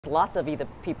Lots of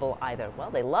people either, well,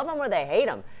 they love them or they hate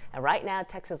them. And right now,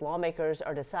 Texas lawmakers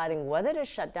are deciding whether to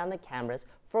shut down the cameras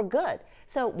for good.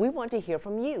 So we want to hear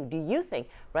from you. Do you think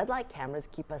red light cameras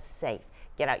keep us safe?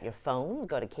 Get out your phones,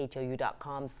 go to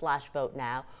khou.com/vote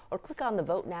now, or click on the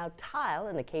Vote Now tile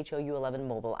in the KHOU 11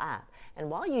 mobile app.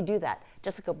 And while you do that,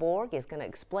 Jessica Borg is going to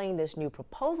explain this new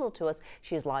proposal to us.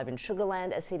 She is live in Sugar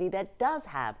Land, a city that does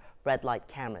have red light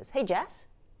cameras. Hey, Jess.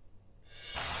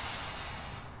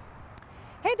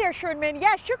 Hey there, Sherman.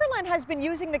 Yeah, Sugar Land has been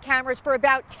using the cameras for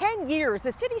about 10 years.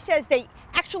 The city says they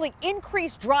actually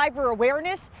increase driver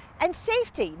awareness and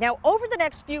safety. Now, over the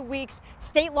next few weeks,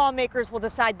 state lawmakers will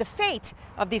decide the fate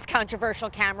of these controversial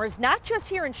cameras, not just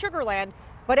here in Sugar Land,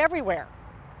 but everywhere.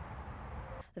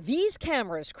 These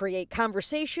cameras create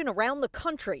conversation around the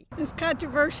country. It's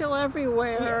controversial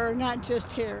everywhere, not just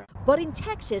here. But in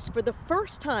Texas, for the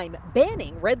first time,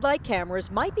 banning red light cameras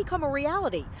might become a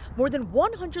reality. More than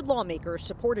 100 lawmakers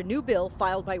support a new bill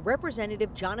filed by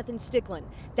Representative Jonathan Stickland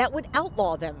that would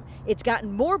outlaw them. It's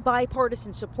gotten more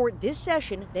bipartisan support this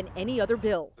session than any other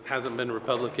bill. It hasn't been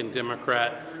Republican,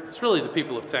 Democrat. It's really the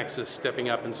people of Texas stepping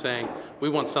up and saying, we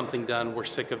want something done. We're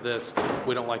sick of this.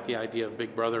 We don't like the idea of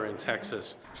Big Brother in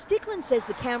Texas. Stickland says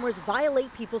the cameras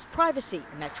violate people's privacy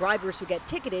and that drivers who get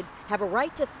ticketed have a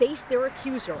right to face their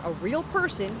accuser, a real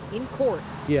person, in court.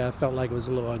 Yeah, I felt like it was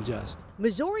a little unjust.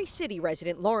 Missouri City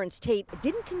resident Lawrence Tate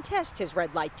didn't contest his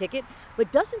red light ticket,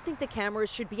 but doesn't think the cameras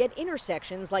should be at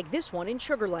intersections like this one in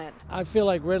Sugar Land. I feel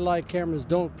like red light cameras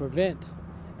don't prevent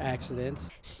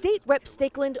accidents. State Rep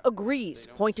Stickland agrees,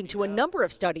 pointing to a number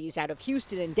of studies out of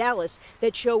Houston and Dallas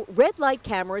that show red light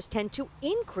cameras tend to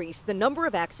increase the number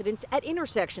of accidents at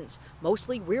intersections,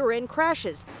 mostly rear-end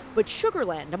crashes. But Sugar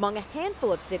Land, among a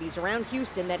handful of cities around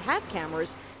Houston that have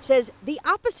cameras, says the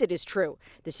opposite is true.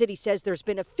 The city says there's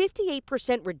been a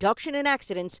 58% reduction in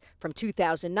accidents from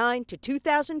 2009 to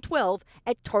 2012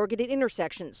 at targeted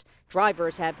intersections.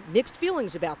 Drivers have mixed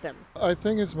feelings about them. I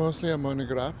think it's mostly a money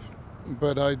grab.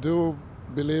 But I do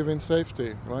believe in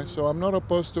safety, right? So I'm not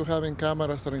opposed to having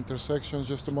cameras at intersections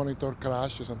just to monitor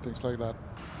crashes and things like that.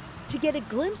 To get a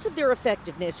glimpse of their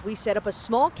effectiveness, we set up a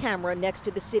small camera next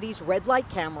to the city's red light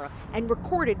camera and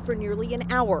recorded for nearly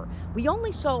an hour. We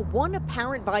only saw one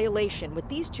apparent violation with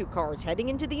these two cars heading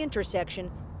into the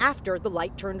intersection after the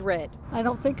light turned red. I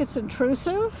don't think it's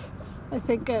intrusive. I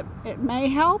think it may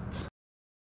help.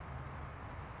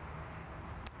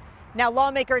 Now,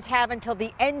 lawmakers have until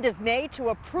the end of May to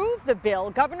approve the bill.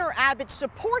 Governor Abbott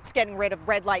supports getting rid of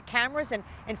red light cameras and,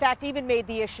 in fact, even made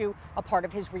the issue a part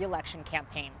of his re-election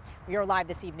campaign. We are live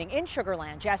this evening in Sugar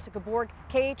Land. Jessica Borg,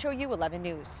 KHOU 11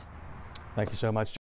 News. Thank you so much.